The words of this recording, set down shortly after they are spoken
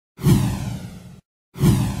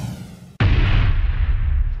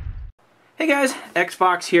Hey guys,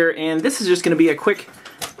 Xbox here, and this is just going to be a quick,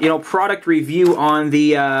 product review on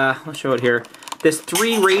the, let's show it here, this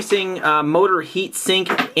 3Racing motor heat sink,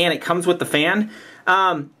 and it comes with the fan.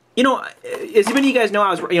 As many of you guys know, I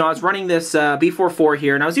was running this B44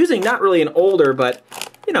 here, and I was using not really an older, but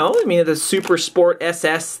the Super Sport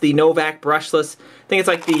SS, the Novak brushless. I think it's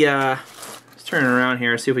like the, let's turn it around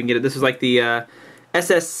here, see if we can get it. This is like the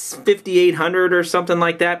SS 5800 or something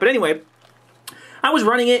like that. But anyway, I was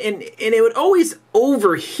running it, and it would always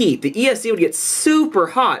overheat. The ESC would get super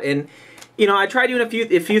hot, and I tried doing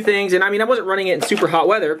a few things, and I wasn't running it in super hot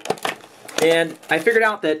weather, and I figured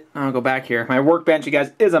out that, I'll go back here, my workbench, you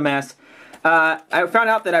guys, is a mess. I found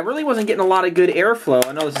out that I really wasn't getting a lot of good airflow.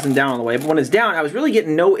 I know this isn't down all the way, but when it's down, I was really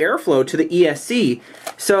getting no airflow to the ESC.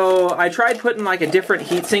 So I tried putting like a different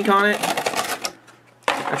heatsink on it.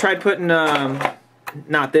 I tried putting,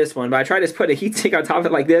 not this one, but I tried to put a heatsink on top of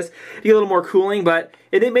it like this to get a little more cooling, but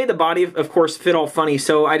it made the body, of course, fit all funny.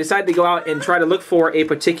 So I decided to go out and try to look for a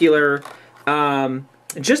particular,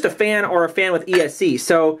 just a fan or a fan with ESC.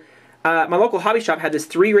 So my local hobby shop had this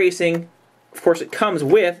 3Racing. Of course, it comes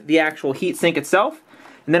with the actual heatsink itself,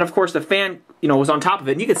 and then of course the fan, was on top of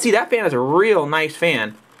it. And you can see that fan is a real nice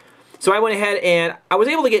fan. So I went ahead and I was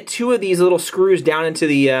able to get two of these little screws down into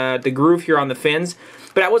the groove here on the fins,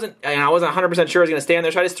 but I wasn't 100% sure it was going to stay on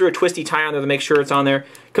there, so I just threw a twisty tie on there to make sure it's on there.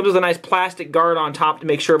 Comes with a nice plastic guard on top to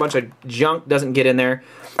make sure a bunch of junk doesn't get in there.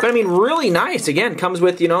 But really nice. Again, comes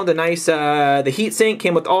with the nice the heat sink.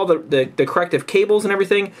 Came with all the corrective cables and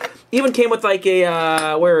everything. Even came with like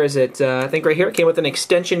a where is it? I think right here. It came with an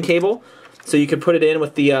extension cable, so you could put it in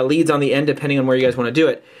with the leads on the end depending on where you guys want to do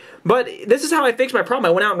it. But this is how I fixed my problem.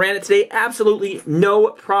 I went out and ran it today. Absolutely no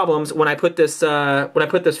problems when I put this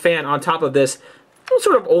fan on top of this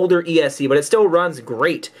sort of older ESC, but it still runs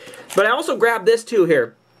great. But I also grabbed this too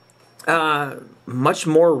here. Much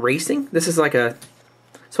more racing. This is like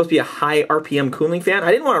supposed to be a high RPM cooling fan.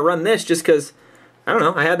 I didn't want to run this just because, I don't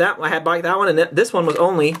know, I had bought that one, and this one was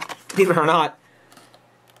only, believe it or not,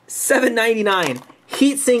 $7.99.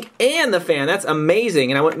 Heatsink and the fan. That's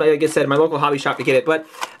amazing. And I went, like I said, my local hobby shop to get it. But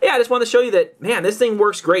yeah, I just wanted to show you that, man, this thing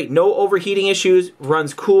works great. No overheating issues.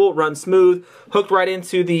 Runs cool. Runs smooth. Hooked right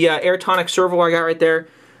into the Airtonic servo I got right there.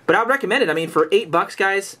 But I would recommend it. For $8,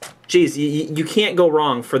 guys, geez, you can't go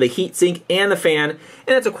wrong for the heatsink and the fan. And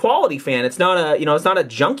it's a quality fan. It's not a it's not a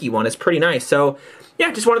junky one. It's pretty nice. So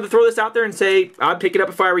yeah, just wanted to throw this out there and say I'd pick it up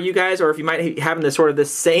if I were you guys, or if you might be having this sort of the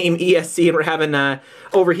same ESC and we're having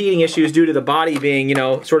overheating issues due to the body being,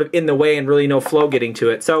 sort of in the way and really no flow getting to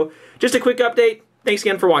it. So just a quick update. Thanks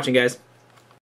again for watching, guys.